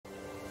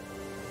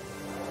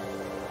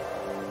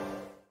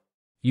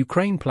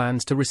Ukraine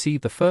plans to receive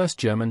the first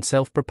German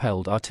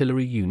self-propelled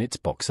artillery units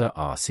Boxer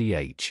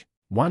RCH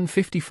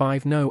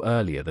 155 no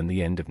earlier than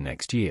the end of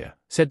next year,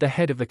 said the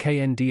head of the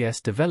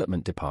KNDS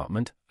Development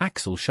Department,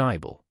 Axel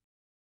Scheibel.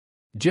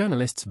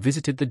 Journalists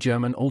visited the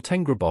German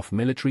Altengrabow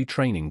military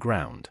training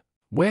ground,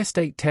 where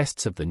state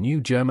tests of the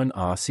new German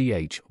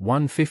RCH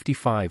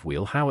 155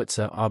 wheel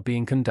howitzer are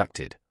being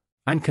conducted,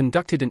 and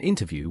conducted an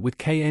interview with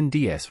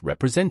KNDS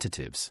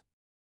representatives.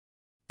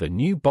 The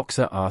new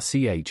Boxer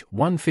RCH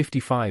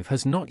 155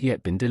 has not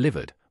yet been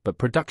delivered, but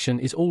production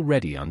is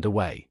already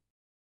underway.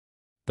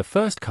 The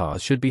first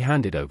cars should be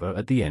handed over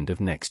at the end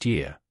of next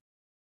year.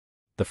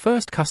 The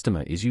first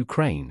customer is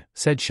Ukraine,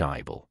 said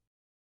Scheibel.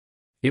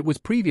 It was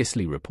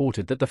previously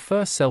reported that the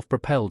first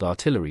self-propelled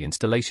artillery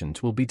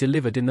installations will be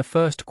delivered in the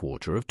first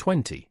quarter of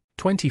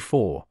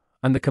 2024,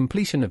 and the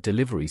completion of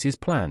deliveries is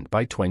planned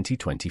by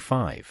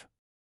 2025.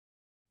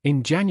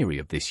 In January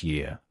of this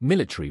year,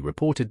 military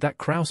reported that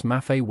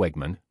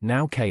Krauss-Maffei-Wegmann,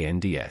 now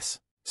KNDS,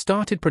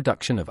 started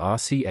production of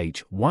RCH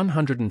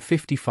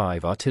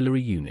 155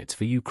 artillery units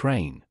for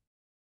Ukraine.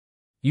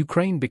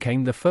 Ukraine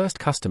became the first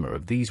customer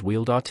of these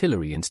wheeled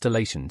artillery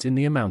installations in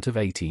the amount of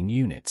 18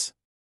 units.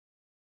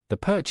 The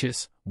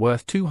purchase,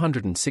 worth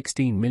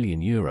 €216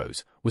 million,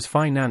 was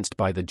financed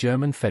by the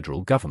German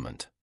federal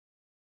government.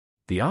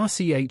 The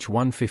RCH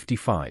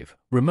 155,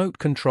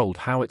 remote-controlled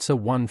howitzer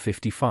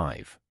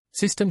 155,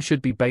 system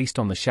should be based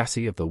on the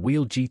chassis of the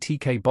wheeled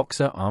GTK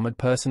Boxer armored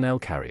personnel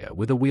carrier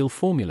with a wheel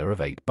formula of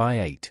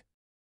 8x8.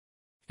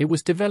 It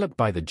was developed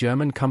by the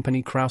German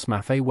company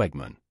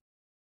Krauss-Maffei-Wegmann.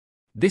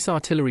 This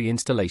artillery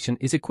installation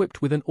is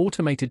equipped with an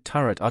automated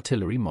turret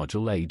artillery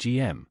module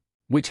AGM,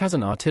 which has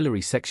an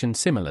artillery section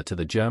similar to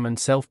the German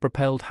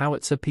self-propelled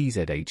howitzer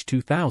PZH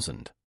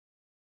 2000.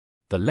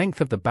 The length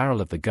of the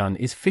barrel of the gun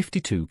is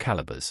 52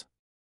 calibers.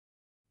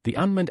 The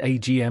unmanned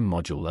AGM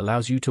module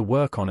allows you to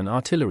work on an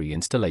artillery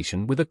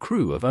installation with a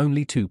crew of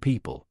only 2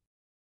 people.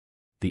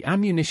 The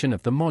ammunition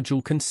of the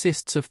module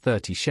consists of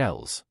 30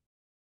 shells.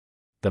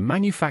 The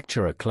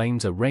manufacturer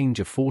claims a range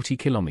of 40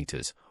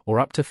 kilometers, or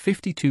up to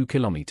 52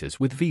 kilometers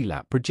with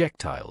VLAP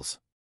projectiles.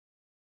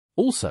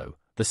 Also,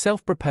 the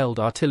self-propelled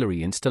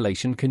artillery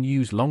installation can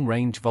use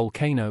long-range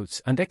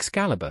Volcanos and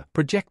Excalibur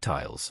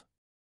projectiles.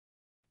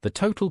 The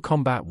total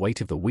combat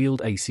weight of the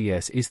wheeled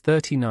ACS is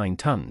 39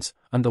 tons,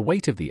 and the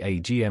weight of the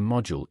AGM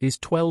module is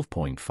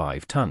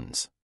 12.5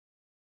 tons.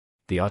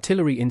 The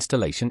artillery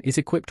installation is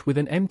equipped with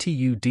an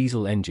MTU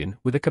diesel engine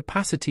with a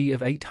capacity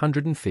of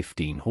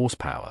 815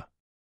 horsepower.